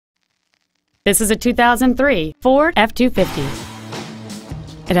This is a 2003 Ford F-250.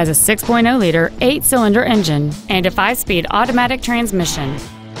 It has a 6.0-liter 8-cylinder engine and a 5-speed automatic transmission.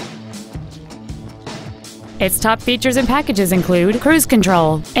 Its top features and packages include cruise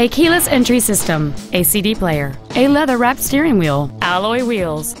control, a keyless entry system, a CD player, a leather-wrapped steering wheel, alloy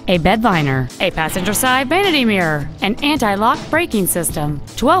wheels, a bed liner, a passenger side vanity mirror, an anti-lock braking system,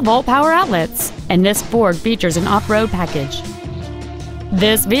 12-volt power outlets, and this Ford features an off-road package.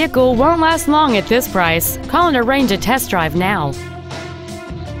 This vehicle won't last long at this price. Call and arrange a test drive now.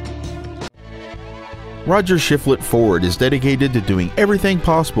 RogerShiflettFord is dedicated to doing everything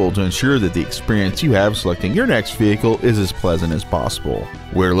possible to ensure that the experience you have selecting your next vehicle is as pleasant as possible.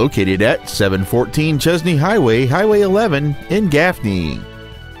 We're located at 714 Chesnee Highway, Highway 11 in Gaffney.